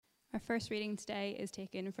Our first reading today is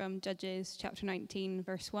taken from Judges chapter 19,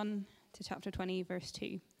 verse 1 to chapter 20, verse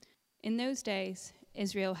 2. In those days,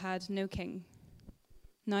 Israel had no king.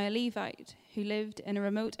 Now a Levite who lived in a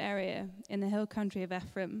remote area in the hill country of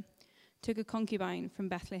Ephraim took a concubine from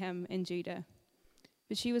Bethlehem in Judah.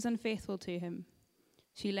 But she was unfaithful to him.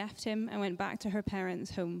 She left him and went back to her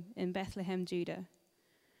parents' home in Bethlehem, Judah.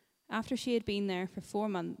 After she had been there for 4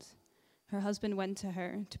 months, her husband went to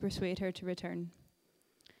her to persuade her to return.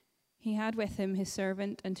 He had with him his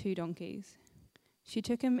servant and 2 donkeys. She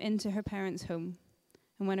took him into her parents' home,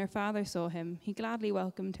 and when her father saw him, he gladly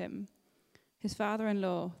welcomed him. His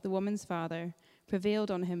father-in-law, the woman's father, prevailed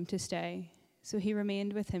on him to stay, so he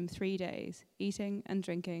remained with him 3 days, eating and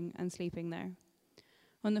drinking and sleeping there.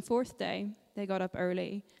 On the 4th day, they got up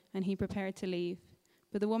early, and he prepared to leave.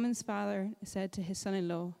 But the woman's father said to his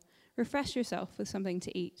son-in-law, "Refresh yourself with something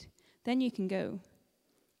to eat, then you can go."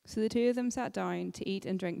 So the 2 of them sat down to eat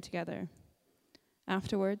and drink together.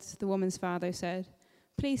 Afterwards, the woman's father said,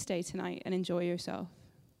 "Please stay tonight and enjoy yourself."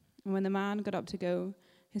 And when the man got up to go,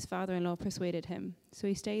 his father-in-law persuaded him, so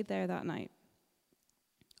he stayed there that night.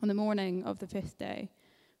 On the morning of the 5th day,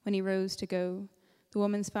 when he rose to go, the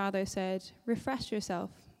woman's father said, "Refresh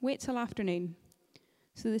yourself, wait till afternoon."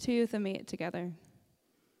 So the 2 of them ate together.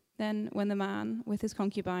 Then, when the man, with his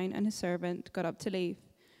concubine and his servant, got up to leave,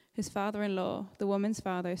 his father-in-law, the woman's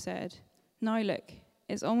father, said, "Now look,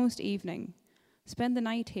 it's almost evening. Spend the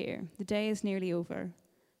night here. The day is nearly over.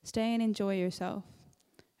 Stay and enjoy yourself.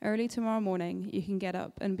 Early tomorrow morning you can get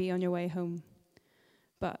up and be on your way home."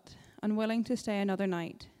 But, unwilling to stay another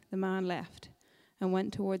night, the man left and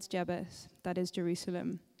went towards Jebus, that is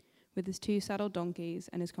Jerusalem, with his 2 saddled donkeys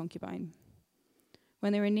and his concubine.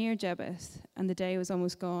 When they were near Jebus and the day was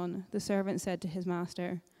almost gone, the servant said to his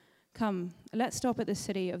master, "Come, let's stop at the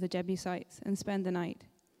city of the Jebusites and spend the night."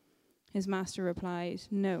 His master replied,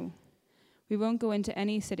 "No, we won't go into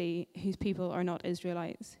any city whose people are not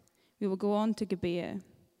Israelites. We will go on to Gibeah."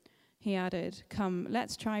 He added, "Come,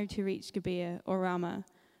 let's try to reach Gibeah or Ramah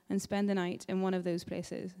and spend the night in one of those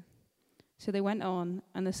places." So they went on,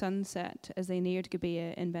 and the sun set as they neared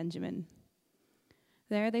Gibeah in Benjamin.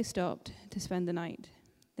 There they stopped to spend the night.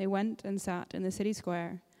 They went and sat in the city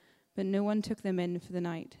square, but no one took them in for the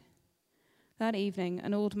night. That evening,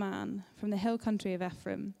 an old man from the hill country of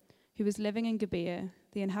Ephraim, who was living in Gibeah,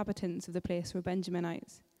 the inhabitants of the place were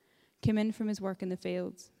Benjaminites, came in from his work in the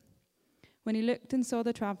fields. When he looked and saw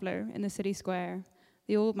the traveler in the city square,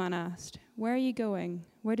 the old man asked, "Where are you going?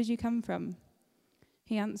 Where did you come from?"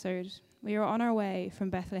 He answered, "We are on our way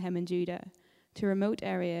from Bethlehem in Judah, to a remote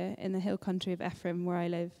area in the hill country of Ephraim where I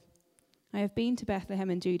live. I have been to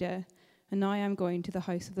Bethlehem in Judah, and now I am going to the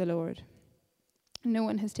house of the Lord. No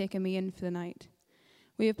one has taken me in for the night.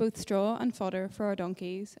 We have both straw and fodder for our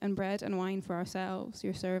donkeys, and bread and wine for ourselves,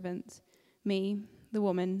 your servants, me, the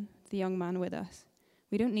woman, the young man with us.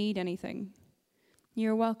 We don't need anything."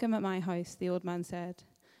 "You are welcome at my house," the old man said.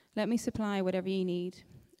 "Let me supply whatever you need.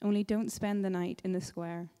 Only don't spend the night in the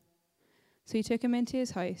square." So he took him into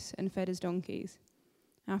his house and fed his donkeys.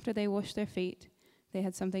 After they washed their feet, they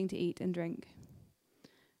had something to eat and drink.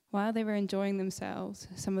 While they were enjoying themselves,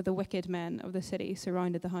 some of the wicked men of the city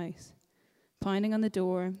surrounded the house. Pounding on the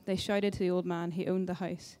door, they shouted to the old man who owned the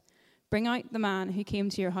house, "Bring out the man who came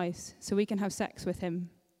to your house, so we can have sex with him."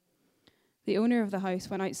 The owner of the house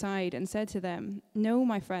went outside and said to them, "No,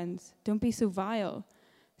 my friends, don't be so vile.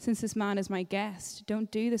 Since this man is my guest,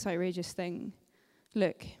 don't do this outrageous thing.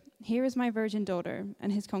 Look, here is my virgin daughter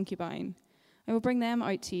and his concubine. I will bring them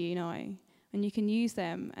out to you now, and you can use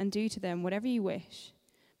them and do to them whatever you wish.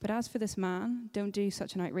 But as for this man, don't do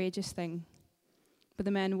such an outrageous thing." But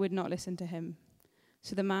the men would not listen to him.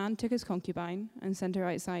 So the man took his concubine and sent her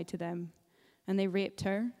outside to them, and they raped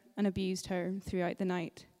her and abused her throughout the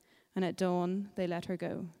night, and at dawn they let her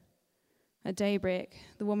go. At daybreak,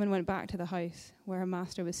 the woman went back to the house where her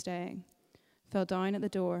master was staying, fell down at the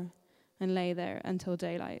door, and lay there until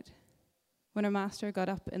daylight. When her master got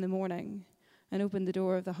up in the morning and opened the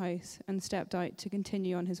door of the house and stepped out to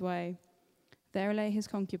continue on his way, there lay his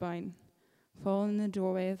concubine, fallen in the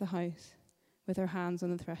doorway of the house, with her hands on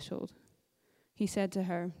the threshold. He said to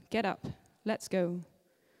her, "Get up, let's go."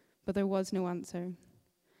 But there was no answer.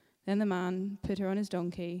 Then the man put her on his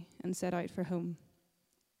donkey and set out for home.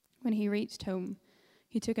 When he reached home,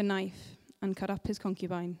 he took a knife and cut up his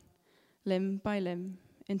concubine, limb by limb,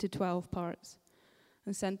 into 12 parts,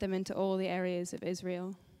 and sent them into all the areas of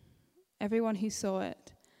Israel. Everyone who saw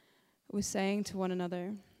it was saying to one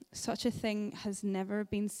another, "Such a thing has never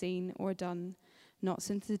been seen or done, not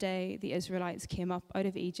since the day the Israelites came up out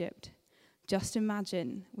of Egypt. Just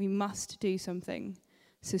imagine, we must do something,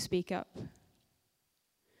 so speak up."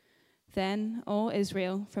 Then all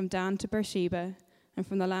Israel, from Dan to Beersheba, and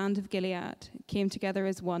from the land of Gilead, came together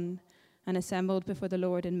as one and assembled before the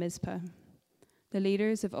Lord in Mizpah. The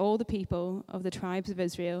leaders of all the people of the tribes of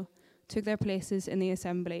Israel took their places in the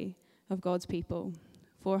assembly of God's people,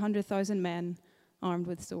 400,000 men armed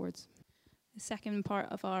with swords. The second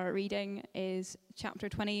part of our reading is chapter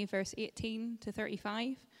 20, verse 18 to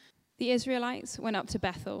 35. The Israelites went up to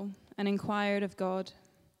Bethel and inquired of God.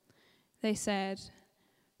 They said,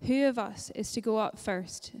 "Who of us is to go up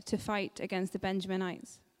first to fight against the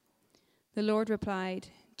Benjaminites?" The Lord replied,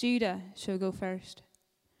 "Judah shall go first."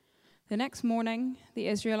 The next morning, the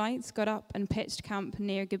Israelites got up and pitched camp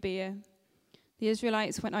near Gibeah. The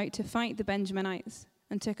Israelites went out to fight the Benjaminites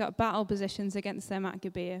and took up battle positions against them at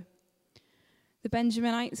Gibeah. The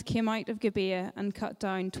Benjaminites came out of Gibeah and cut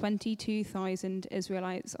down 22,000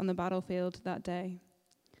 Israelites on the battlefield that day.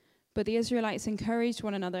 But the Israelites encouraged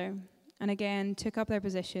one another and again took up their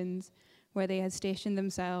positions where they had stationed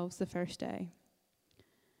themselves the first day.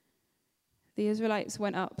 The Israelites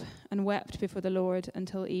went up and wept before the Lord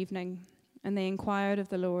until evening, and they inquired of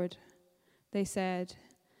the Lord. They said,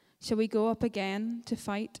 "Shall we go up again to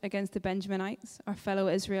fight against the Benjaminites, our fellow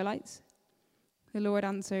Israelites?" The Lord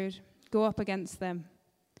answered, "Go up against them."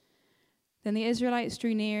 Then the Israelites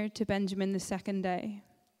drew near to Benjamin the second day.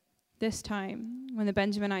 This time, when the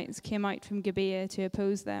Benjaminites came out from Gibeah to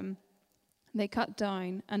oppose them, they cut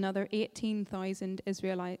down another 18,000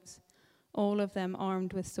 Israelites, all of them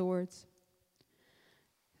armed with swords.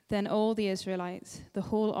 Then all the Israelites, the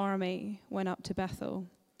whole army, went up to Bethel,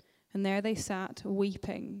 and there they sat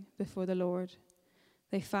weeping before the Lord.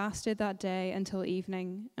 They fasted that day until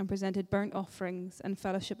evening and presented burnt offerings and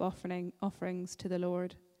fellowship offerings to the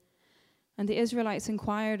Lord. And the Israelites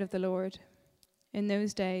inquired of the Lord. In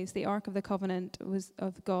those days, the ark of the covenant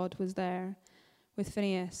of God was there, with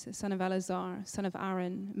Phinehas, son of Eleazar, son of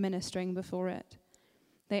Aaron, ministering before it.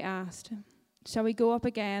 They asked, "Shall we go up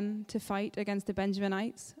again to fight against the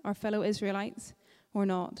Benjaminites, our fellow Israelites, or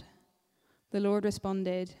not?" The Lord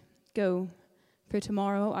responded, "Go, for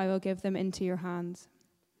tomorrow I will give them into your hands."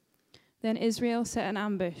 Then Israel set an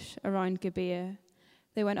ambush around Gibeah.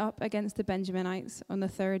 They went up against the Benjaminites on the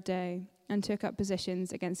third day and took up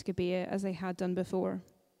positions against Gibeah as they had done before.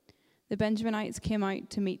 The Benjaminites came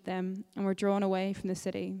out to meet them and were drawn away from the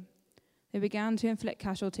city. They began to inflict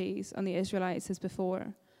casualties on the Israelites as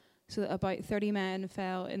before, so that about 30 men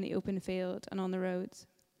fell in the open field and on the roads,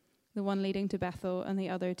 the one leading to Bethel and the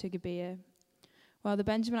other to Gibeah. While the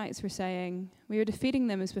Benjaminites were saying, "We are defeating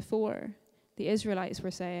them as before," the Israelites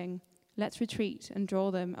were saying, "Let's retreat and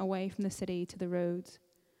draw them away from the city to the roads."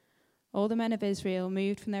 All the men of Israel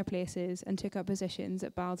moved from their places and took up positions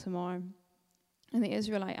at Baal Tamar, and the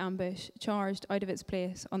Israelite ambush charged out of its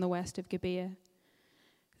place on the west of Gibeah.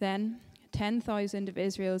 Then 10,000 of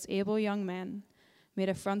Israel's able young men made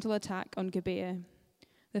a frontal attack on Gibeah.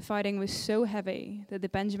 The fighting was so heavy that the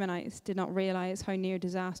Benjaminites did not realize how near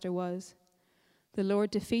disaster was. The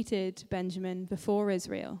Lord defeated Benjamin before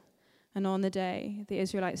Israel, and on the day the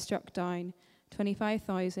Israelites struck down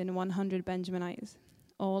 25,100 Benjaminites,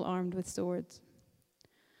 all armed with swords.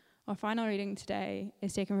 Our final reading today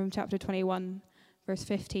is taken from chapter 21, verse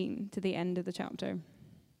 15 to the end of the chapter.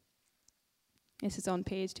 This is on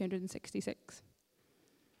page 266.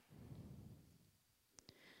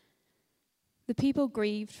 The people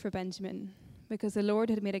grieved for Benjamin because the Lord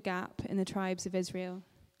had made a gap in the tribes of Israel.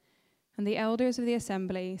 And the elders of the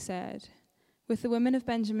assembly said, "With the women of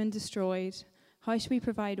Benjamin destroyed, how shall we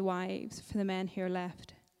provide wives for the men who are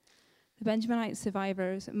left?" The Benjaminite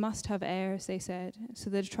survivors must have heirs, they said, so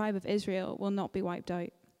that the tribe of Israel will not be wiped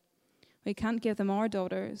out. We can't give them our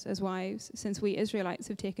daughters as wives, since we Israelites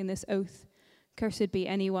have taken this oath, "Cursed be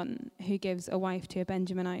anyone who gives a wife to a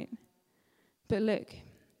Benjaminite." But look,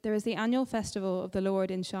 there is the annual festival of the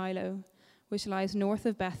Lord in Shiloh, which lies north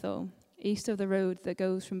of Bethel, east of the road that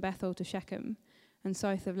goes from Bethel to Shechem, and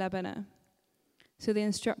south of Lebanah. So they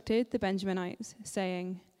instructed the Benjaminites,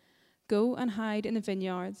 saying, "Go and hide in the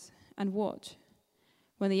vineyards and watch.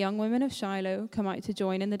 When the young women of Shiloh come out to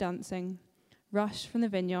join in the dancing, rush from the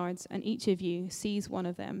vineyards, and each of you seize one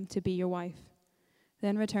of them to be your wife.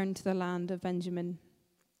 Then return to the land of Benjamin.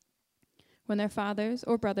 When their fathers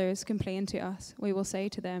or brothers complain to us, we will say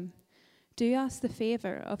to them, 'Do us the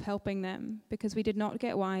favor of helping them, because we did not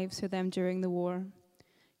get wives for them during the war.'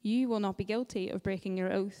 You will not be guilty of breaking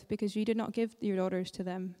your oath, because you did not give your daughters to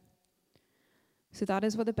them." So that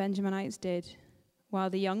is what the Benjaminites did. While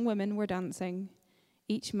the young women were dancing,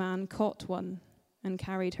 each man caught one and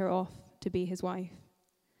carried her off to be his wife.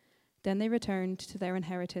 Then they returned to their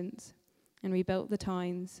inheritance and rebuilt the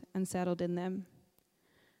towns and settled in them.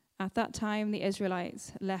 At that time, the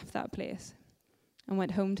Israelites left that place and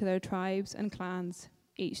went home to their tribes and clans,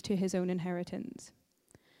 each to his own inheritance.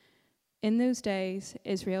 In those days,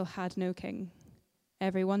 Israel had no king.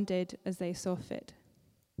 Everyone did as they saw fit.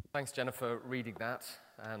 Thanks, Jennifer, for reading that.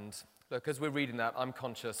 And look, as we're reading that, I'm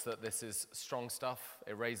conscious that this is strong stuff.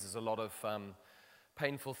 It raises a lot of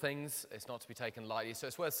painful things. It's not to be taken lightly. So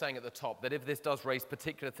it's worth saying at the top that if this does raise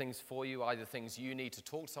particular things for you, either things you need to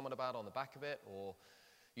talk to someone about on the back of it, or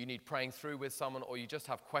you need praying through with someone, or you just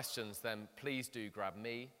have questions, then please do grab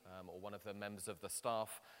me or one of the members of the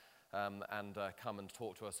staff and come and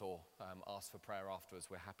talk to us or ask for prayer afterwards.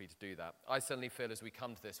 We're happy to do that. I certainly feel as we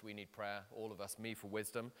come to this, we need prayer, all of us, me for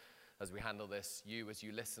wisdom, as we handle this, you as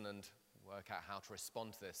you listen and work out how to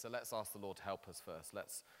respond to this. So let's ask the Lord to help us first.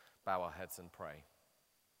 Let's bow our heads and pray.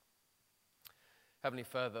 Heavenly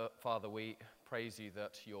Father, we praise you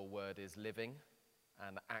that your word is living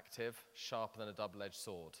and active, sharper than a double-edged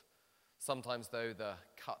sword. Sometimes, though, the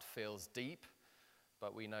cut feels deep,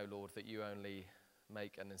 but we know, Lord, that you only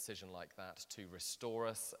make an incision like that to restore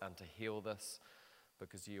us and to heal us,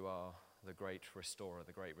 because you are the great restorer,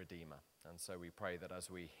 the great redeemer. And so we pray that as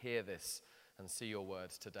we hear this and see your word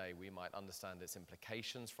today, we might understand its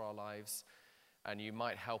implications for our lives, and you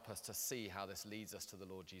might help us to see how this leads us to the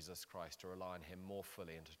Lord Jesus Christ, to rely on him more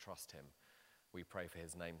fully and to trust him. We pray for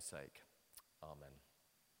his name's sake. Amen.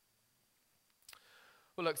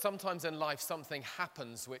 Well, look, sometimes in life something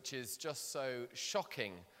happens which is just so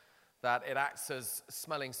shocking that it acts as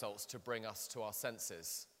smelling salts to bring us to our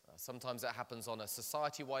senses. Sometimes it happens on a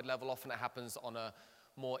society-wide level. Often it happens on a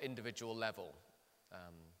more individual level.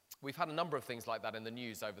 We've had a number of things like that in the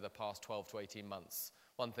news over the past 12 to 18 months.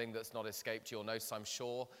 One thing that's not escaped your notice, I'm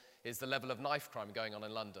sure, is the level of knife crime going on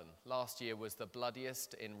in London. Last year was the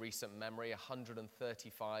bloodiest in recent memory,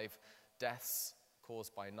 135 deaths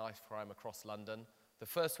caused by knife crime across London. The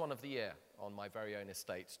first one of the year on my very own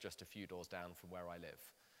estate, just a few doors down from where I live.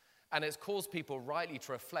 And it's caused people rightly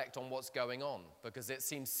to reflect on what's going on, because it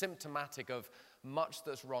seems symptomatic of much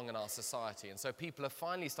that's wrong in our society. And so people are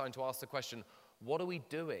finally starting to ask the question, what are we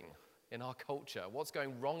doing in our culture? What's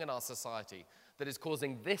going wrong in our society that is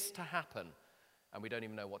causing this to happen? And we don't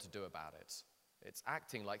even know what to do about it. It's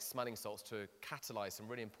acting like smelling salts to catalyze some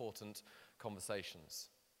really important conversations.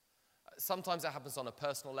 Sometimes it happens on a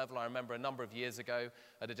personal level. I remember a number of years ago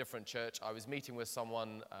at a different church, I was meeting with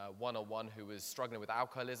someone one-on-one who was struggling with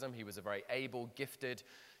alcoholism. He was a very able, gifted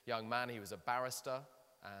young man. He was a barrister,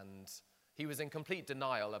 and he was in complete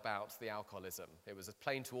denial about the alcoholism. It was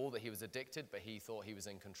plain to all that he was addicted, but he thought he was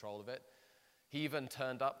in control of it. He even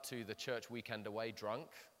turned up to the church weekend away drunk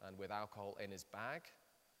and with alcohol in his bag.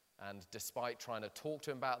 And despite trying to talk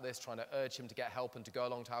to him about this, trying to urge him to get help and to go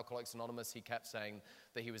along to Alcoholics Anonymous, he kept saying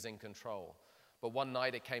that he was in control. But one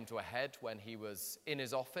night it came to a head when he was in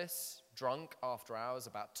his office, drunk after hours,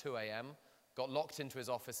 about 2 a.m., got locked into his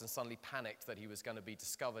office and suddenly panicked that he was going to be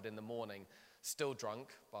discovered in the morning, still drunk,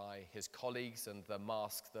 by his colleagues, and the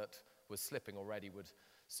mask that was slipping already would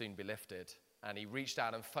soon be lifted. And he reached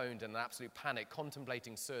out and phoned in an absolute panic,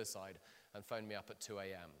 contemplating suicide, and phoned me up at 2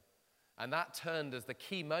 a.m. And that turned as the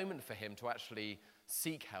key moment for him to actually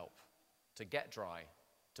seek help, to get dry,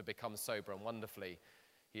 to become sober. And wonderfully,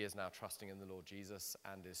 he is now trusting in the Lord Jesus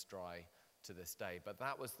and is dry to this day. But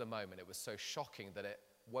that was the moment. It was so shocking that it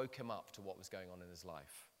woke him up to what was going on in his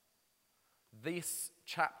life. These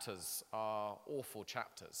chapters are awful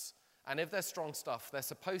chapters. And if they're strong stuff, they're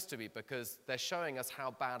supposed to be, because they're showing us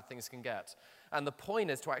how bad things can get. And the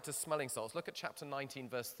point is to act as smelling salts. Look at chapter 19,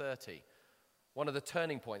 verse 30. One of the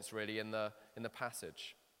turning points, really, in the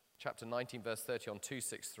passage. Chapter 19, verse 30 on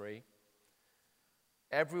 263.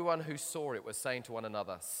 Everyone who saw it was saying to one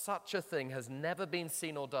another, such a thing has never been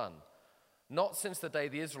seen or done. Not since the day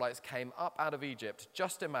the Israelites came up out of Egypt.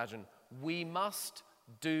 Just imagine, we must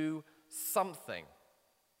do something.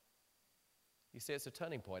 You see, it's a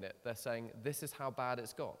turning point. They're saying, this is how bad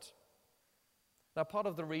it's got. Now, part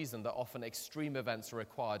of the reason that often extreme events are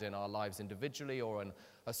required in our lives individually or on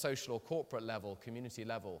a social or corporate level, community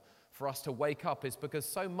level, for us to wake up is because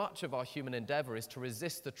so much of our human endeavor is to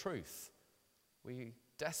resist the truth. We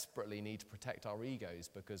desperately need to protect our egos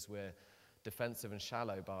because we're defensive and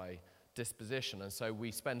shallow by disposition, and so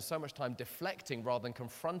we spend so much time deflecting rather than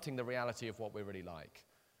confronting the reality of what we're really like,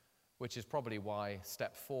 which is probably why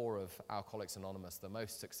step 4 of Alcoholics Anonymous, the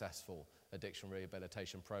most successful addiction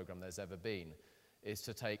rehabilitation program there's ever been, is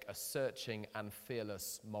to take a searching and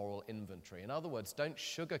fearless moral inventory. In other words, don't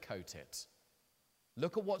sugarcoat it.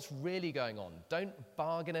 Look at what's really going on. Don't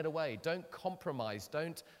bargain it away. Don't compromise.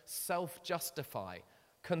 Don't self-justify.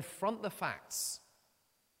 Confront the facts.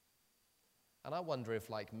 And I wonder if,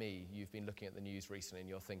 like me, you've been looking at the news recently and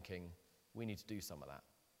you're thinking, we need to do some of that.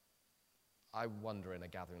 I wonder in a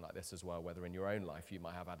gathering like this as well, whether in your own life you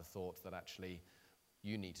might have had a thought that actually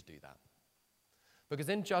you need to do that. Because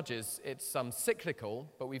in Judges, it's cyclical,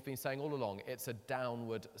 but we've been saying all along, it's a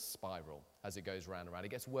downward spiral as it goes round and round. It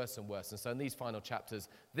gets worse and worse. And so in these final chapters,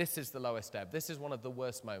 this is the lowest ebb. This is one of the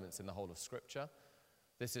worst moments in the whole of Scripture.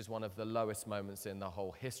 This is one of the lowest moments in the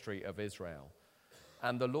whole history of Israel.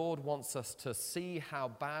 And the Lord wants us to see how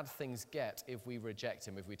bad things get if we reject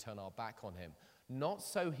him, if we turn our back on him. Not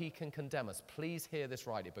so he can condemn us. Please hear this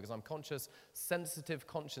rightly, because I'm conscious sensitive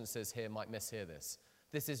consciences here might mishear this.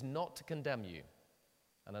 This is not to condemn you.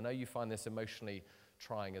 And I know you find this emotionally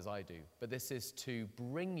trying as I do, but this is to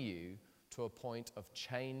bring you to a point of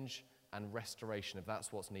change and restoration, if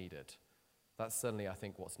that's what's needed. That's certainly, I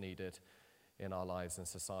think, what's needed in our lives and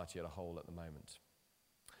society as a whole at the moment.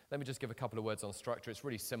 Let me just give a couple of words on structure. It's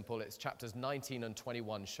really simple. It's chapters 19 and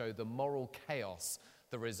 21 show the moral chaos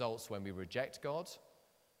that results when we reject God.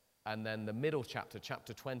 And then the middle chapter,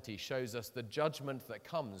 chapter 20, shows us the judgment that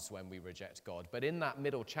comes when we reject God. But in that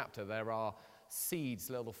middle chapter, there are seeds,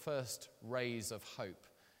 little first rays of hope,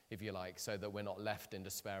 if you like, so that we're not left in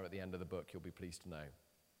despair at the end of the book, you'll be pleased to know.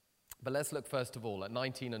 But let's look first of all at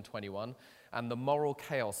 19 and 21 and the moral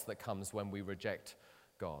chaos that comes when we reject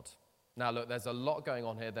God. Now look, there's a lot going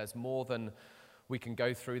on here. There's more than we can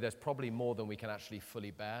go through. There's probably more than we can actually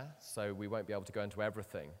fully bear, so we won't be able to go into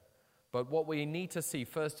everything. But what we need to see,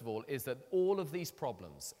 first of all, is that all of these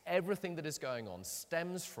problems, everything that is going on,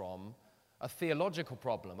 stems from a theological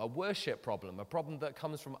problem, a worship problem, a problem that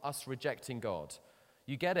comes from us rejecting God.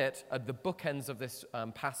 You get it at the bookends of this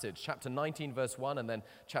passage, chapter 19, verse 1, and then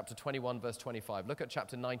chapter 21, verse 25. Look at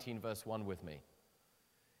chapter 19, verse 1 with me.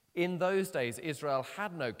 In those days, Israel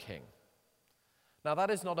had no king. Now,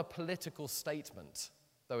 that is not a political statement,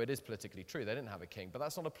 though it is politically true. They didn't have a king, but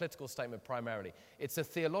that's not a political statement primarily. It's a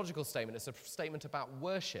theological statement. It's a statement about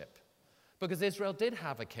worship, because Israel did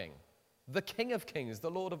have a king. The King of Kings,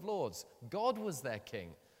 the Lord of Lords. God was their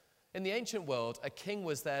king. In the ancient world, a king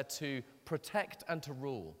was there to protect and to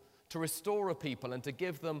rule, to restore a people and to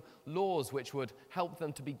give them laws which would help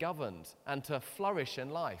them to be governed and to flourish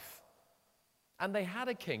in life. And they had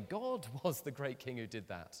a king. God was the great king who did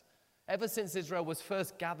that. Ever since Israel was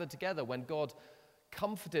first gathered together, when God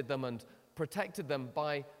comforted them and protected them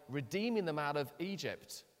by redeeming them out of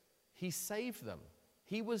Egypt, he saved them.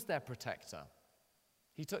 He was their protector.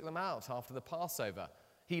 He took them out after the Passover.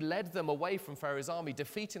 He led them away from Pharaoh's army,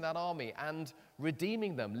 defeating that army and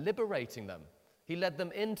redeeming them, liberating them. He led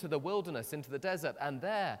them into the wilderness, into the desert, and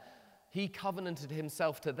there he covenanted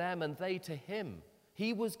himself to them and they to him.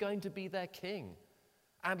 He was going to be their king.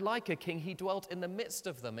 And like a king, he dwelt in the midst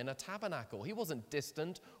of them in a tabernacle. He wasn't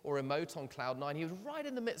distant or remote on cloud nine. He was right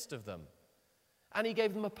in the midst of them. And he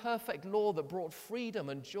gave them a perfect law that brought freedom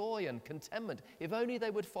and joy and contentment, if only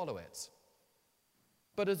they would follow it.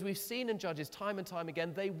 But as we've seen in Judges time and time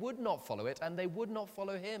again, they would not follow it and they would not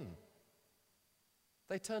follow him.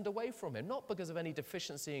 They turned away from him, not because of any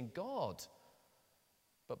deficiency in God,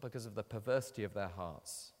 but because of the perversity of their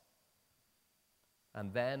hearts.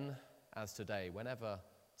 And then, as today, whenever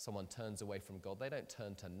someone turns away from God, they don't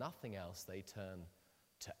turn to nothing else, they turn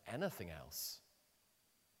to anything else.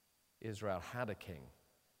 Israel had a king,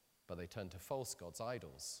 but they turned to false gods,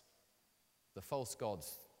 idols. The false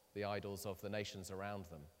gods, the idols of the nations around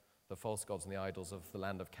them, the false gods and the idols of the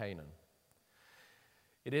land of Canaan.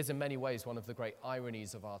 It is in many ways one of the great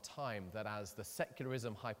ironies of our time that as the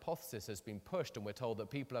secularism hypothesis has been pushed and we're told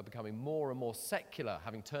that people are becoming more and more secular,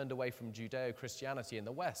 having turned away from Judeo-Christianity in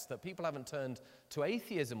the West, that people haven't turned to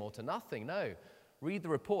atheism or to nothing. No. Read the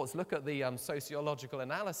reports, look at the sociological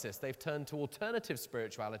analysis. They've turned to alternative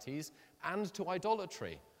spiritualities and to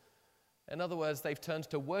idolatry. In other words, they've turned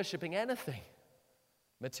to worshipping anything.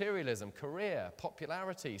 Materialism, career,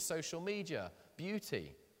 popularity, social media,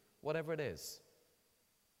 beauty, whatever it is.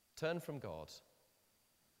 Turn from God,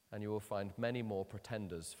 and you will find many more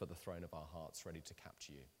pretenders for the throne of our hearts ready to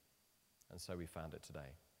capture you. And so we found it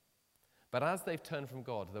today. But as they've turned from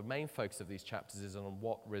God, the main focus of these chapters is on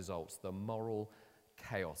what results, the moral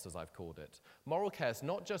chaos, as I've called it. Moral chaos,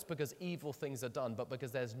 not just because evil things are done, but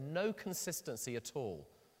because there's no consistency at all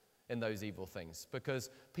in those evil things, because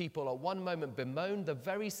people at one moment bemoan the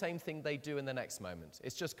very same thing they do in the next moment.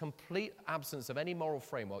 It's just complete absence of any moral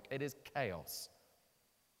framework. It is chaos.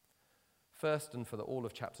 First, and for all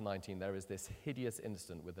of chapter 19, there is this hideous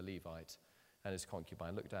incident with the Levite and his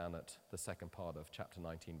concubine. Look down at the second part of chapter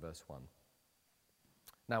 19, verse 1.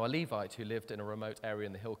 Now, a Levite who lived in a remote area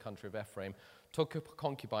in the hill country of Ephraim took a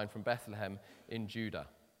concubine from Bethlehem in Judah.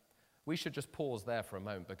 We should just pause there for a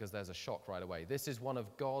moment because there's a shock right away. This is one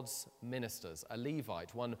of God's ministers, a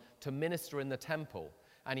Levite, one to minister in the temple.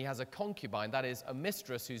 And he has a concubine, that is, a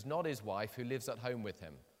mistress who's not his wife, who lives at home with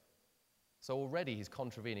him. So already he's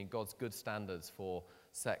contravening God's good standards for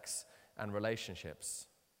sex and relationships.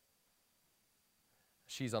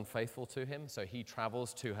 She's unfaithful to him, so he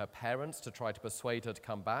travels to her parents to try to persuade her to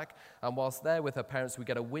come back. And whilst there with her parents, we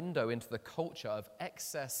get a window into the culture of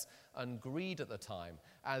excess and greed at the time,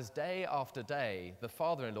 as day after day, the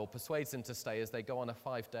father-in-law persuades him to stay as they go on a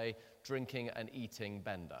 5-day drinking and eating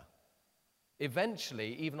bender.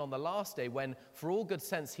 Eventually, even on the last day, when for all good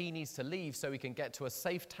sense he needs to leave so he can get to a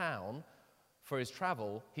safe town for his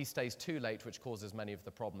travel, he stays too late, which causes many of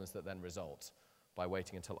the problems that then result by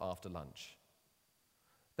waiting until after lunch.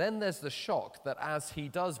 Then there's the shock that as he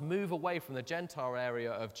does move away from the Gentile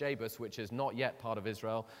area of Jebus, which is not yet part of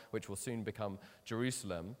Israel, which will soon become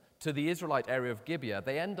Jerusalem, to the Israelite area of Gibeah,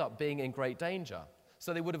 they end up being in great danger.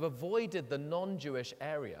 So they would have avoided the non-Jewish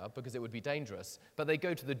area because it would be dangerous, but they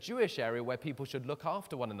go to the Jewish area where people should look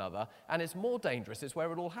after one another, and it's more dangerous. It's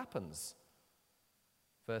where it all happens.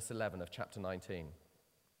 Verse 11 of chapter 19.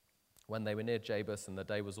 When they were near Jebus and the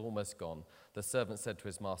day was almost gone, the servant said to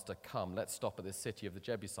his master, "Come, let's stop at this city of the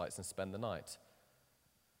Jebusites and spend the night."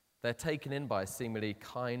 They're taken in by a seemingly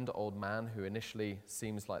kind old man who initially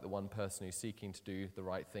seems like the one person who's seeking to do the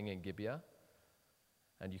right thing in Gibeah.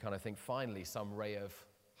 And you kind of think, finally, some ray of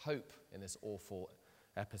hope in this awful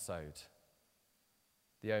episode.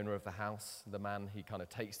 The owner of the house, the man, he kind of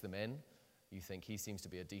takes them in. You think he seems to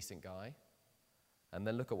be a decent guy. And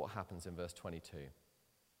then look at what happens in verse 22.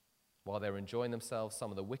 While they were enjoying themselves, some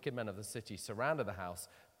of the wicked men of the city surrounded the house.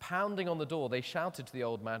 Pounding on the door, they shouted to the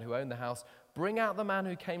old man who owned the house, "Bring out the man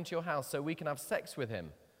who came to your house so we can have sex with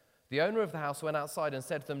him." The owner of the house went outside and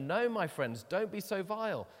said to them, "No, my friends, don't be so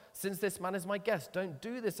vile. Since this man is my guest, don't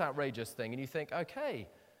do this outrageous thing." And you think, okay.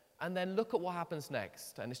 And then look at what happens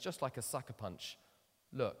next. And it's just like a sucker punch.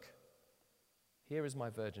 Look, here is my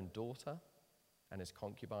virgin daughter and his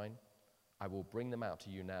concubine. I will bring them out to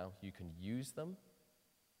you now. You can use them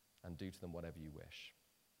and do to them whatever you wish.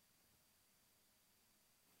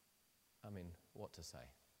 I mean, what to say?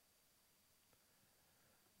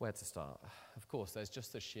 Where to start? Of course, there's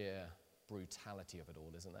just the sheer brutality of it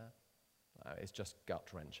all, isn't there? It's just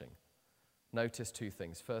gut-wrenching. Notice two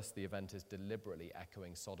things. First, the event is deliberately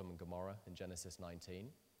echoing Sodom and Gomorrah in Genesis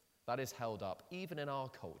 19. That is held up, even in our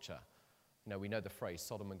culture. You know, we know the phrase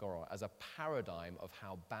Sodom and Gomorrah as a paradigm of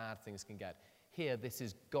how bad things can get. Here, this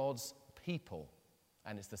is God's people.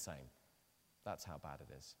 And it's the same. That's how bad it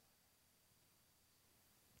is.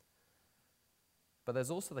 But there's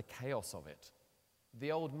also the chaos of it.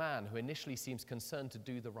 The old man who initially seems concerned to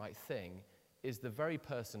do the right thing is the very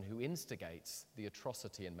person who instigates the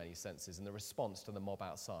atrocity in many senses in the response to the mob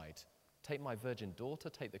outside. Take my virgin daughter,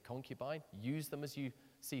 take the concubine, use them as you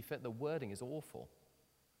see fit. The wording is awful.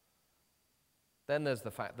 Then there's the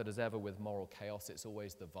fact that as ever with moral chaos, it's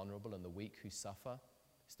always the vulnerable and the weak who suffer.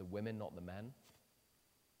 It's the women, not the men,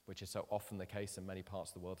 which is so often the case in many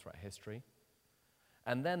parts of the world throughout history.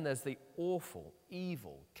 And then there's the awful,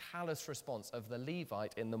 evil, callous response of the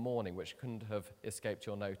Levite in the morning, which couldn't have escaped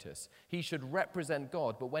your notice. He should represent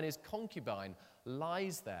God, but when his concubine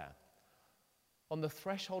lies there on the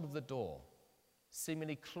threshold of the door,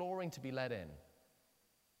 seemingly clawing to be let in,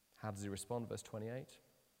 how does he respond? Verse 28.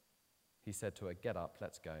 He said to her, "Get up,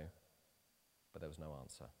 let's go." But there was no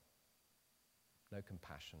answer. No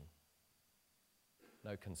compassion.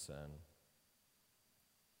 No concern.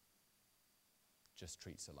 Just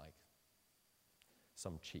treats her like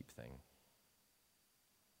some cheap thing.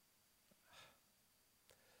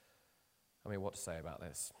 I mean, what to say about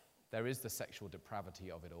this? There is the sexual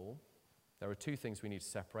depravity of it all. There are two things we need to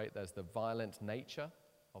separate. There's the violent nature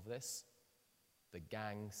of this, the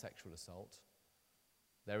gang sexual assault.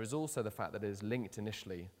 There is also the fact that it is linked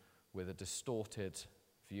initially with a distorted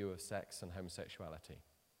view of sex and homosexuality.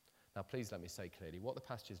 Now, please let me say clearly, what the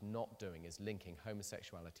passage is not doing is linking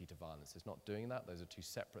homosexuality to violence. It's not doing that. Those are two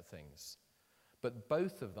separate things. But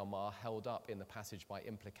both of them are held up in the passage by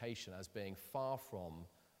implication as being far from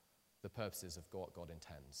the purposes of what God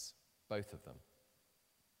intends. Both of them.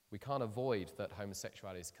 We can't avoid that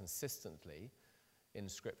homosexuality is consistently, in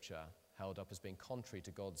Scripture, held up as being contrary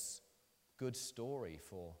to God's good story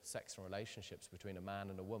for sex and relationships between a man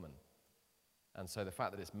and a woman. And so the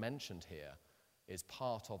fact that it's mentioned here is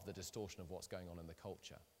part of the distortion of what's going on in the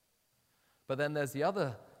culture. But then there's the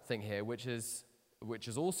other thing here, which is which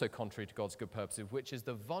is also contrary to God's good purposes, which is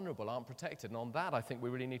the vulnerable aren't protected. And on that, I think we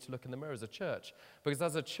really need to look in the mirror as a church. Because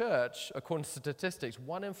as a church, according to statistics,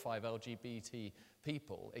 1 in 5 LGBT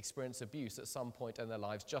people experience abuse at some point in their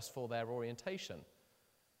lives just for their orientation.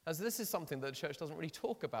 And so this is something that the church doesn't really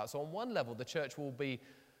talk about. So on one level, the church will be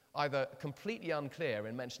either completely unclear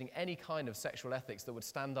in mentioning any kind of sexual ethics that would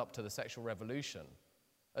stand up to the sexual revolution,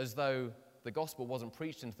 as though the gospel wasn't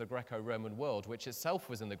preached into the Greco-Roman world, which itself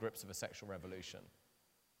was in the grips of a sexual revolution.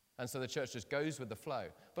 And so the church just goes with the flow.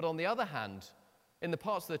 But on the other hand, in the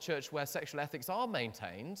parts of the church where sexual ethics are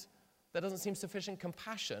maintained, there doesn't seem sufficient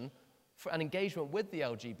compassion for an engagement with the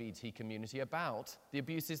LGBT community about the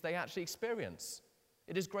abuses they actually experience.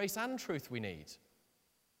 It is grace and truth we need.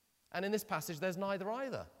 And in this passage, there's neither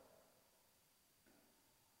either.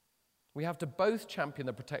 We have to both champion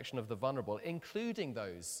the protection of the vulnerable, including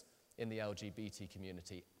those in the LGBT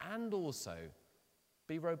community, and also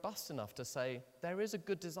be robust enough to say there is a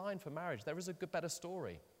good design for marriage, there is a good, better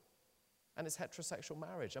story, and it's heterosexual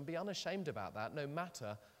marriage, and be unashamed about that no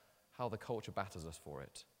matter how the culture batters us for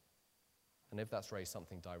it. And if that's raised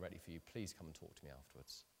something directly for you, please come and talk to me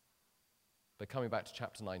afterwards. But coming back to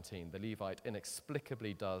chapter 19, the Levite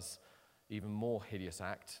inexplicably does even more hideous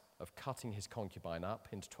act of cutting his concubine up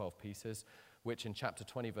into 12 pieces, which in chapter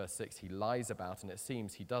 20, verse 6, he lies about, and it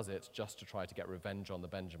seems he does it just to try to get revenge on the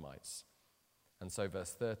Benjamites. And so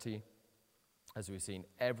verse 30, as we've seen,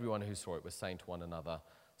 everyone who saw it was saying to one another,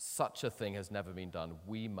 such a thing has never been done.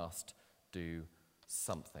 We must do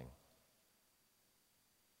something.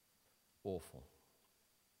 Awful.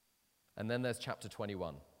 And then there's chapter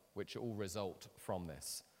 21, which all result from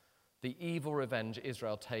this. The evil revenge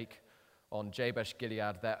Israel take on Jabesh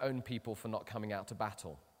Gilead, their own people, for not coming out to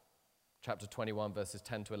battle. Chapter 21, verses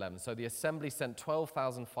 10 to 11. So the assembly sent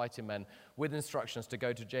 12,000 fighting men with instructions to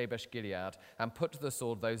go to Jabesh Gilead and put to the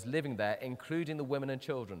sword those living there, including the women and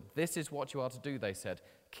children. This is what you are to do, they said.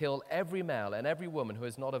 Kill every male and every woman who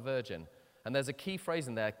is not a virgin. And there's a key phrase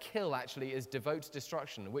in there. Kill actually is devote to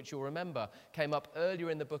destruction, which you'll remember came up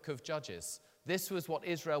earlier in the book of Judges. This was what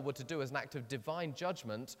Israel were to do as an act of divine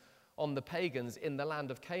judgment on the pagans in the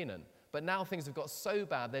land of Canaan. But now things have got so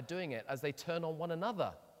bad, they're doing it as they turn on one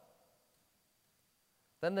another.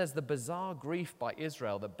 Then there's the bizarre grief by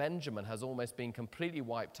Israel that Benjamin has almost been completely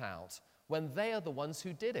wiped out when they are the ones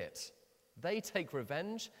who did it. They take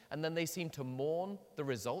revenge and then they seem to mourn the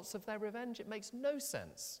results of their revenge. It makes no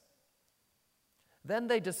sense. Then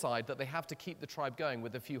they decide that they have to keep the tribe going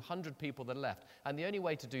with a few hundred people that are left. And the only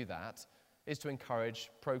way to do that is to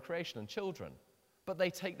encourage procreation and children. But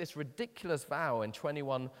they take this ridiculous vow in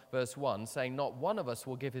 21 verse 1 saying not one of us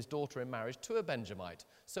will give his daughter in marriage to a Benjamite.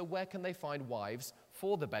 So where can they find wives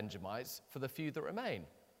for the Benjamites for the few that remain?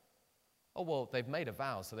 Oh, well, they've made a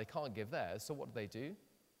vow, so they can't give theirs. So what do?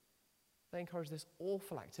 They encourage this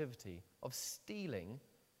awful activity of stealing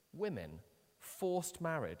women, forced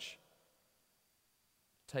marriage,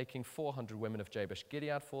 taking 400 women of Jabesh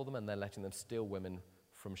Gilead for them and then letting them steal women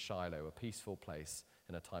from Shiloh, a peaceful place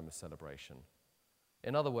in a time of celebration.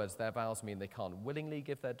 In other words, their vows mean they can't willingly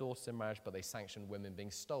give their daughters in marriage, but they sanction women being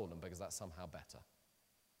stolen because that's somehow better.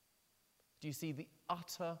 Do you see the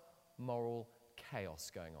utter moral chaos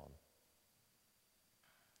going on?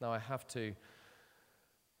 Now, I have to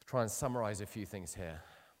try and summarize a few things here.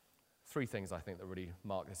 3 things, I think, that really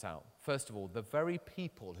mark this out. First of all, the very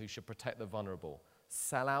people who should protect the vulnerable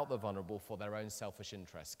sell out the vulnerable for their own selfish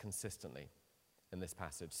interests consistently in this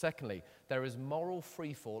passage. Secondly, there is moral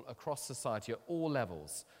freefall across society at all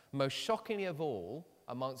levels, most shockingly of all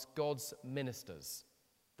amongst God's ministers,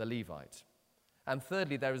 the Levite. And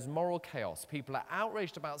thirdly, there is moral chaos. People are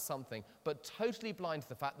outraged about something, but totally blind to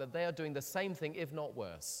the fact that they are doing the same thing, if not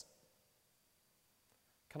worse.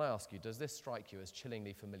 Can I ask you, does this strike you as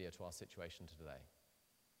chillingly familiar to our situation today?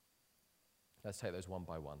 Let's take those one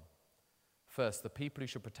by one. First, the people who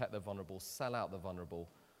should protect the vulnerable sell out the vulnerable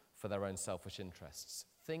for their own selfish interests.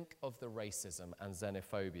 Think of the racism and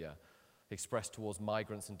xenophobia expressed towards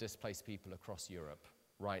migrants and displaced people across Europe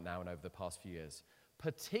right now and over the past few years,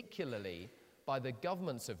 particularly by the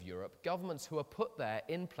governments of Europe, governments who are put there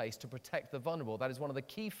in place to protect the vulnerable. That is one of the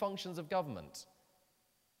key functions of government.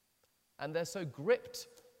 And they're so gripped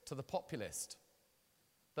to the populist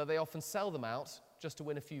that they often sell them out just to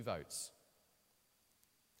win a few votes.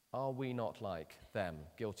 Are we not like them,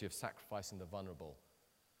 guilty of sacrificing the vulnerable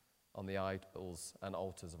on the idols and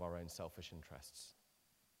altars of our own selfish interests?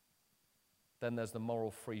 Then there's the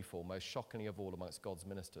moral freefall, most shockingly of all amongst God's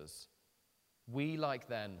ministers. We, like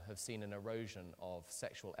them, have seen an erosion of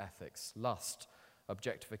sexual ethics, lust,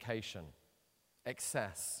 objectification,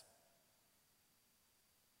 excess.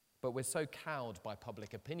 But we're so cowed by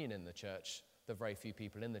public opinion in the church the very few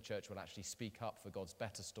people in the church will actually speak up for God's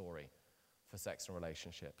better story for sex and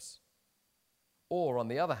relationships. Or, on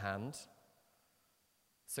the other hand,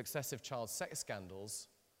 successive child sex scandals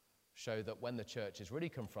show that when the church is really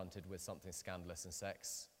confronted with something scandalous in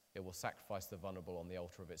sex, it will sacrifice the vulnerable on the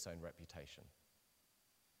altar of its own reputation.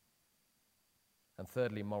 And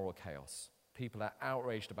thirdly, moral chaos. People are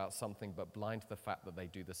outraged about something but blind to the fact that they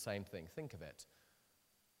do the same thing. Think of it.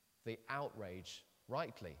 The outrage,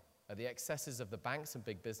 rightly, at the excesses of the banks and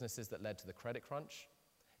big businesses that led to the credit crunch,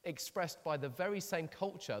 expressed by the very same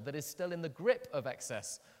culture that is still in the grip of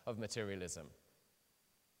excess of materialism.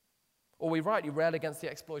 Or we rightly rail against the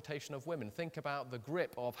exploitation of women. Think about the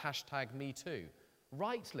grip of #MeToo,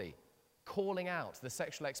 rightly calling out the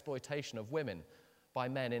sexual exploitation of women by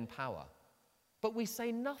men in power. But we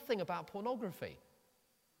say nothing about pornography,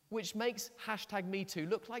 which makes #MeToo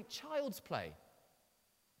look like child's play.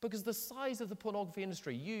 Because the size of the pornography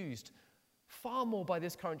industry, used far more by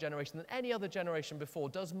this current generation than any other generation before,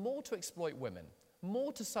 does more to exploit women,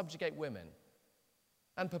 more to subjugate women,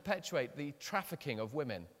 and perpetuate the trafficking of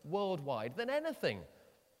women worldwide than anything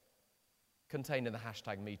contained in the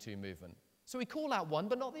 #MeToo movement. So we call out one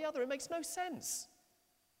but not the other. It makes no sense.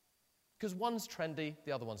 Because one's trendy,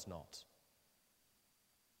 the other one's not.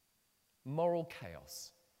 Moral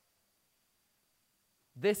chaos.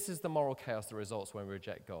 This is the moral chaos that results when we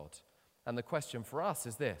reject God. And the question for us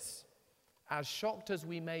is this: as shocked as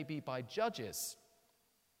we may be by judges,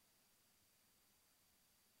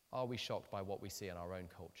 are we shocked by what we see in our own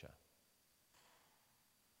culture?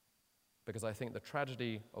 Because I think the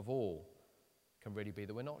tragedy of all can really be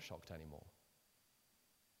that we're not shocked anymore.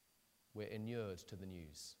 We're inured to the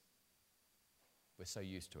news. We're so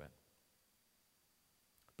used to it.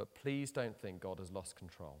 But please don't think God has lost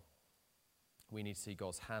control. We need to see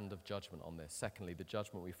God's hand of judgment on this. Secondly, the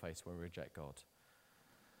judgment we face when we reject God.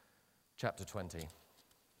 Chapter 20.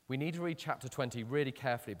 We need to read chapter 20 really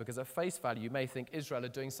carefully, because at face value you may think Israel are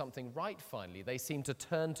doing something right finally. They seem to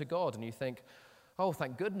turn to God, and you think, oh,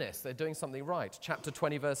 thank goodness, they're doing something right. Chapter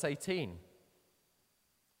 20, verse 18.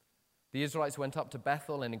 The Israelites went up to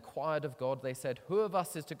Bethel and inquired of God. They said, who of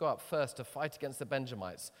us is to go up first to fight against the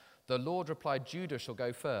Benjamites? The Lord replied, Judah shall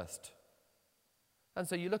go first. And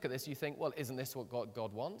so you look at this, you think, well, isn't this what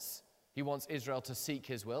God wants? He wants Israel to seek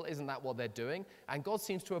his will. Isn't that what they're doing? And God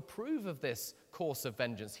seems to approve of this course of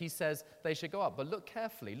vengeance. He says they should go up. But look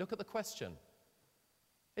carefully. Look at the question.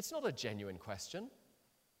 It's not a genuine question.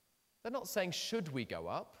 They're not saying, should we go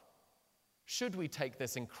up? Should we take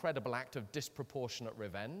this incredible act of disproportionate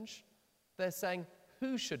revenge? They're saying,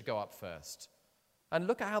 who should go up first? And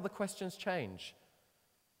look at how the questions change.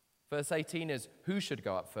 Verse 18 is, who should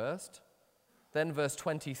go up first? Then verse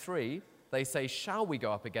 23, they say, shall we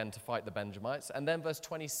go up again to fight the Benjamites? And then verse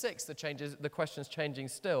 26, the question's changing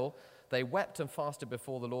still. They wept and fasted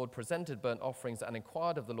before the Lord, presented burnt offerings, and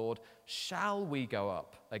inquired of the Lord, shall we go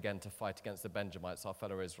up again to fight against the Benjamites, our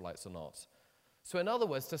fellow Israelites, or not? So in other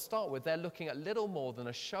words, to start with, they're looking at little more than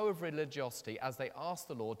a show of religiosity as they ask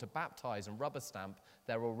the Lord to baptize and rubber stamp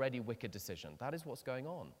their already wicked decision. That is what's going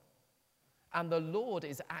on. And the Lord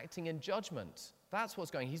is acting in judgment. That's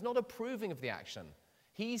what's going on. He's not approving of the action.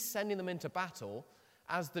 He's sending them into battle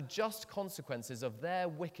as the just consequences of their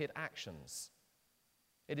wicked actions.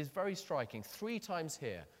 It is very striking. 3 times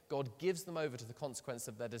here, God gives them over to the consequence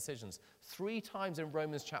of their decisions. 3 times in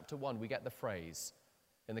Romans chapter 1, we get the phrase,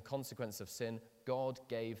 in the consequence of sin, God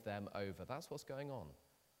gave them over. That's what's going on.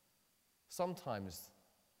 Sometimes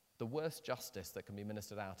the worst justice that can be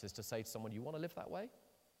ministered out is to say to someone, you want to live that way?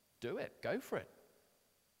 Do it. Go for it.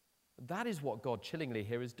 That is what God chillingly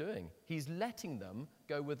here is doing. He's letting them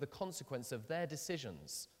go with the consequence of their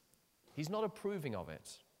decisions. He's not approving of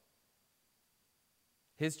it.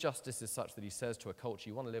 His justice is such that he says to a culture,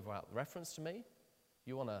 you want to live without reference to me?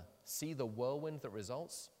 You want to see the whirlwind that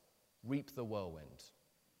results? Reap the whirlwind.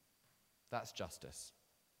 That's justice.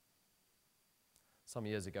 Some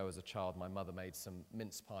years ago as a child, my mother made some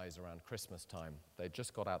mince pies around Christmas time. They'd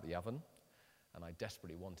just got out the oven, and I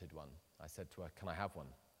desperately wanted one. I said to her, can I have one?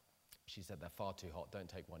 She said, they're far too hot, don't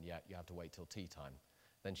take one yet, you have to wait till tea time.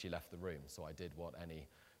 Then she left the room, so I did what any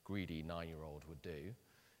greedy 9-year-old would do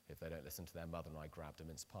if they don't listen to their mother, and I grabbed a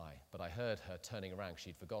mince pie. But I heard her turning around,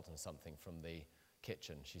 she'd forgotten something from the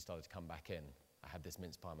kitchen. She started to come back in. I had this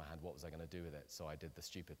mince pie in my hand, what was I going to do with it? So I did the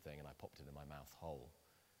stupid thing, and I popped it in my mouth whole.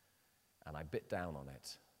 And I bit down on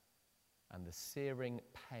it, and the searing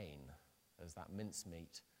pain as that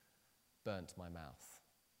mincemeat burnt my mouth.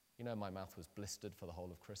 You know, my mouth was blistered for the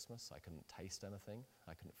whole of Christmas. I couldn't taste anything.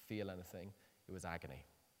 I couldn't feel anything. It was agony.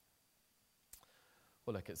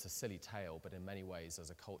 Well, look, it's a silly tale, but in many ways,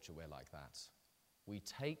 as a culture, we're like that. We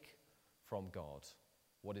take from God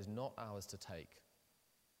what is not ours to take,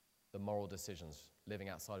 the moral decisions, living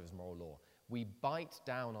outside of his moral law. We bite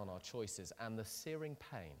down on our choices and the searing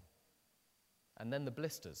pain, and then the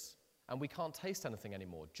blisters, and we can't taste anything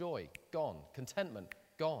anymore. Joy, gone. Contentment,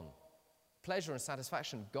 gone. Pleasure and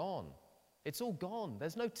satisfaction, gone. It's all gone.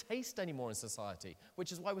 There's no taste anymore in society,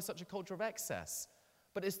 which is why we're such a culture of excess.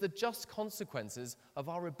 But it's the just consequences of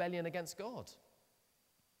our rebellion against God.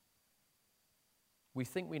 We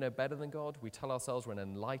think we know better than God. We tell ourselves we're an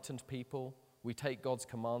enlightened people. We take God's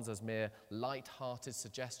commands as mere light-hearted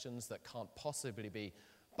suggestions that can't possibly be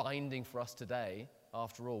binding for us today.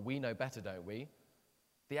 After all, we know better, don't we?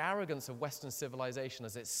 The arrogance of Western civilization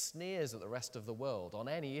as it sneers at the rest of the world on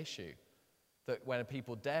any issue, that when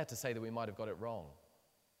people dare to say that we might have got it wrong.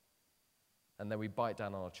 And then we bite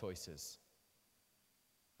down on our choices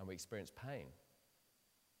and we experience pain.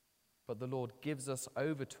 But the Lord gives us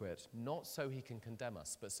over to it, not so he can condemn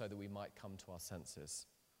us, but so that we might come to our senses.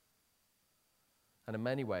 And in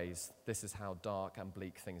many ways, this is how dark and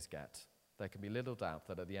bleak things get. There can be little doubt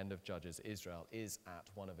that at the end of Judges, Israel is at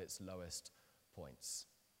one of its lowest points.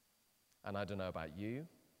 And I don't know about you,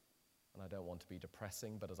 and I don't want to be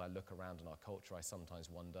depressing, but as I look around in our culture, I sometimes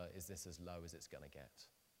wonder, is this as low as it's going to get?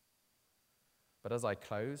 But as I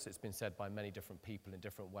close, it's been said by many different people in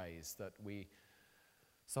different ways that we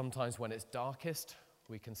sometimes when it's darkest,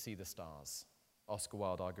 we can see the stars. Oscar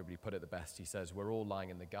Wilde arguably put it the best. He says, we're all lying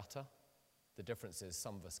in the gutter. The difference is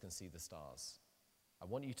some of us can see the stars. I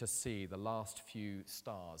want you to see the last few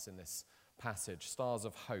stars in this passage, stars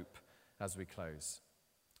of hope as we close.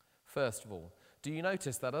 First of all, do you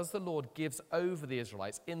notice that as the Lord gives over the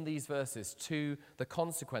Israelites in these verses to the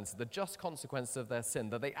consequences, the just consequences of their sin,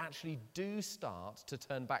 that they actually do start to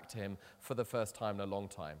turn back to him for the first time in a long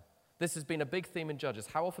time? This has been a big theme in Judges.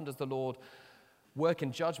 How often does the Lord work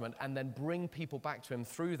in judgment and then bring people back to him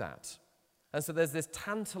through that? And so there's this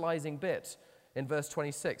tantalizing bit in verse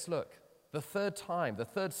 26. Look, the third time, the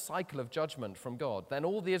third cycle of judgment from God. Then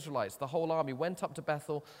all the Israelites, the whole army, went up to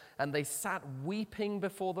Bethel and they sat weeping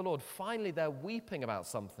before the Lord. Finally, they're weeping about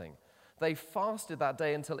something. They fasted that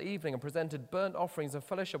day until evening and presented burnt offerings and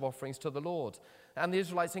fellowship offerings to the Lord. And the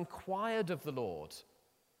Israelites inquired of the Lord,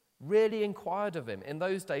 really inquired of him. In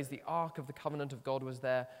those days, the Ark of the Covenant of God was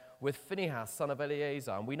there with Phinehas, son of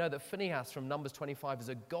Eleazar. And we know that Phinehas from Numbers 25 is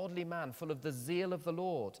a godly man full of the zeal of the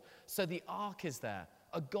Lord. So the Ark is there.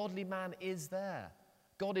 A godly man is there.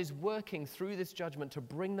 God is working through this judgment to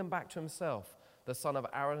bring them back to himself, the son of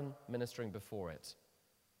Aaron ministering before it.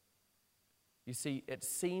 You see, it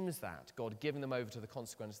seems that God giving them over to the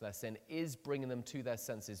consequence of their sin is bringing them to their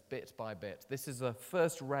senses bit by bit. This is the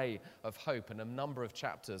first ray of hope in a number of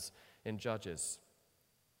chapters in Judges.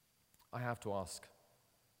 I have to ask,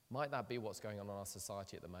 might that be what's going on in our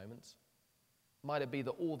society at the moment? Might it be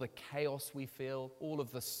that all the chaos we feel, all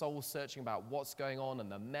of the soul searching about what's going on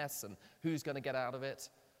and the mess and who's going to get out of it,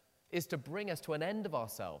 is to bring us to an end of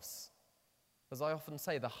ourselves? As I often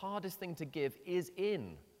say, the hardest thing to give is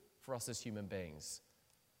in for us as human beings.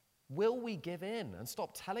 Will we give in and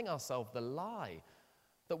stop telling ourselves the lie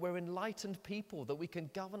that we're enlightened people, that we can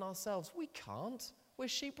govern ourselves? We can't. We're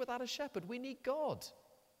sheep without a shepherd. We need God.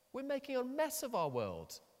 We're making a mess of our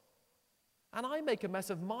world. And I make a mess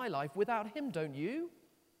of my life without him, don't you?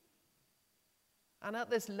 And at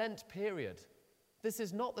this Lent period, this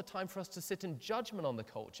is not the time for us to sit in judgment on the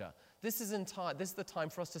culture. This is the time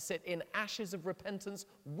for us to sit in ashes of repentance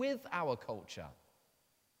with our culture.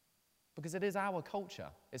 Because it is our culture.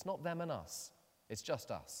 It's not them and us. It's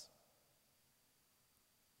just us.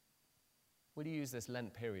 Will you use this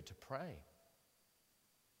Lent period to pray?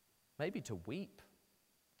 Maybe to weep?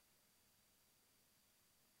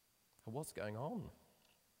 What's going on?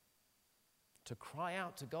 To cry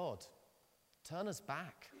out to God, turn us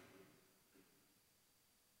back.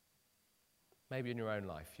 Maybe in your own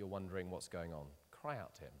life you're wondering what's going on. Cry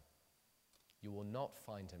out to him. You will not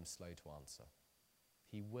find him slow to answer.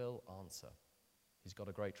 He will answer. He's got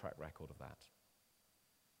a great track record of that.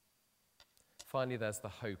 Finally, there's the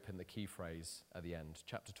hope in the key phrase at the end,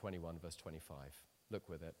 chapter 21, verse 25. Look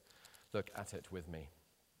at it with me.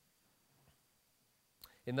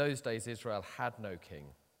 In those days, Israel had no king.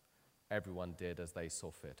 Everyone did as they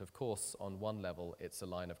saw fit. Of course, on one level, it's a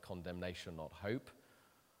line of condemnation, not hope.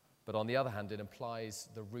 But on the other hand, it implies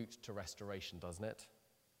the route to restoration, doesn't it?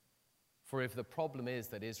 For if the problem is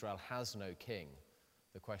that Israel has no king,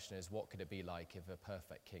 the question is, what could it be like if a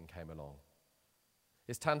perfect king came along?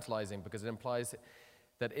 It's tantalizing because it implies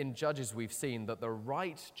that in Judges we've seen that the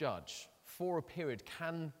right judge for a period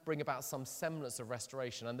can bring about some semblance of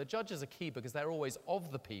restoration. And the judges are key because they're always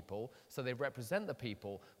of the people, so they represent the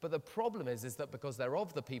people. But the problem is that because they're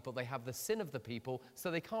of the people, they have the sin of the people,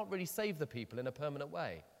 so they can't really save the people in a permanent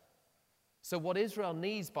way. So what Israel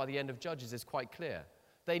needs by the end of Judges is quite clear.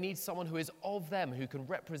 They need someone who is of them, who can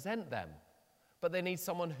represent them. But they need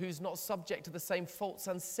someone who's not subject to the same faults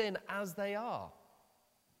and sin as they are.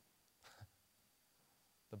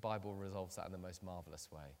 The Bible resolves that in the most marvelous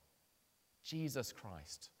way. Jesus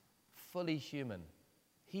Christ, fully human,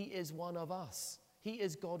 he is one of us. He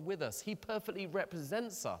is God with us. He perfectly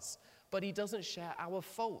represents us, but he doesn't share our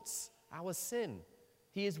faults, our sin.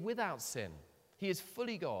 He is without sin. He is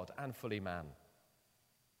fully God and fully man.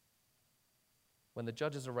 When the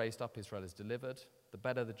judges are raised up, Israel is delivered. The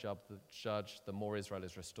better the judge, the more Israel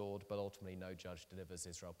is restored, but ultimately no judge delivers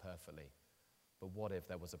Israel perfectly. But what if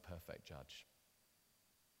there was a perfect judge?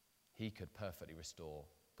 He could perfectly restore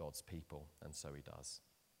God's people, and so he does.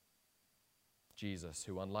 Jesus,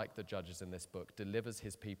 who unlike the judges in this book, delivers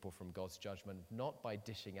his people from God's judgment, not by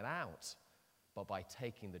dishing it out, but by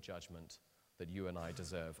taking the judgment that you and I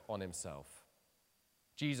deserve on himself.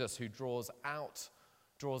 Jesus, who draws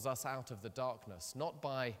us out of the darkness, not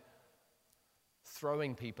by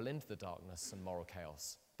throwing people into the darkness and moral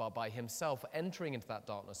chaos, but by himself entering into that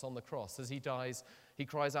darkness on the cross. As he dies, he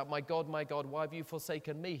cries out, my God, why have you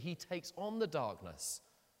forsaken me?" He takes on the darkness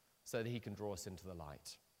so that he can draw us into the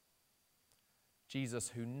light. Jesus,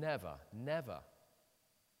 who never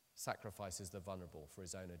sacrifices the vulnerable for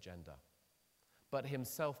his own agenda, but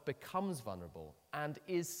himself becomes vulnerable and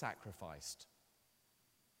is sacrificed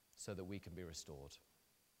so that we can be restored,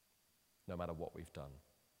 no matter what we've done.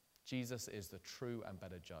 Jesus is the true and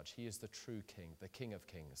better judge. He is the true king, the King of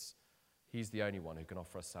Kings. He's the only one who can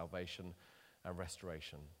offer us salvation and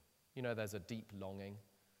restoration. You know, there's a deep longing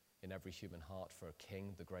in every human heart for a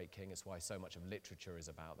king, the great king. It's why so much of literature is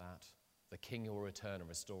about that. The king who will return and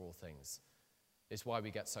restore all things. It's why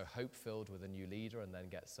we get so hope-filled with a new leader and then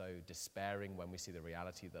get so despairing when we see the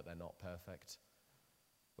reality that they're not perfect.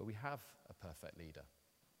 But we have a perfect leader.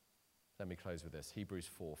 Let me close with this. Hebrews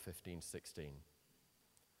 4:15-16.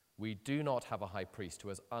 We do not have a high priest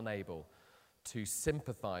who is unable to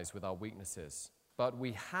sympathize with our weaknesses, but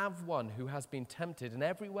we have one who has been tempted in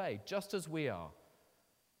every way, just as we are,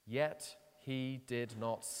 yet he did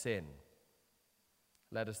not sin.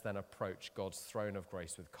 Let us then approach God's throne of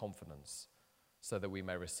grace with confidence, so that we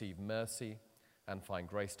may receive mercy and find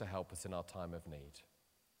grace to help us in our time of need.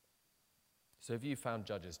 So if you found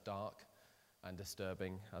Judges dark and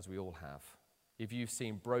disturbing, as we all have, if you've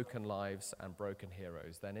seen broken lives and broken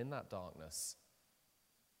heroes, then in that darkness,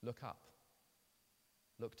 look up.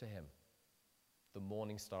 Look to him, the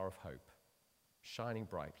morning star of hope, shining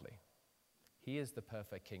brightly. He is the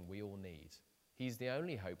perfect king we all need. He's the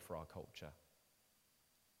only hope for our culture.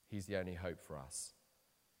 He's the only hope for us.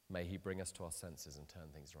 May he bring us to our senses and turn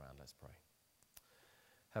things around. Let's pray.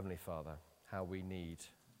 Heavenly Father, how we need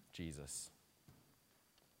Jesus.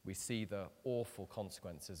 We see the awful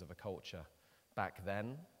consequences of a culture back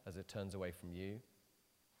then as it turns away from you.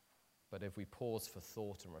 But if we pause for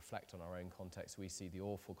thought and reflect on our own context, we see the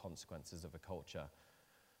awful consequences of a culture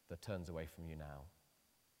that turns away from you now.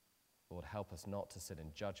 Lord, help us not to sit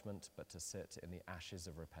in judgment, but to sit in the ashes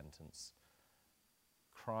of repentance,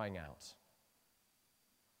 crying out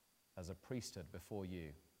as a priesthood before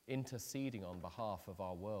you, interceding on behalf of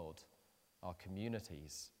our world, our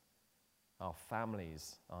communities, our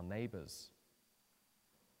families, our neighbors,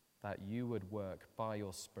 that you would work by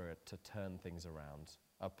your Spirit to turn things around.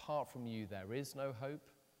 Apart from you, there is no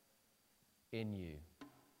hope. In you,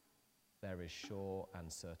 there is sure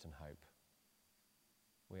and certain hope.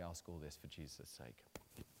 We ask all this for Jesus' sake.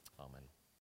 Amen.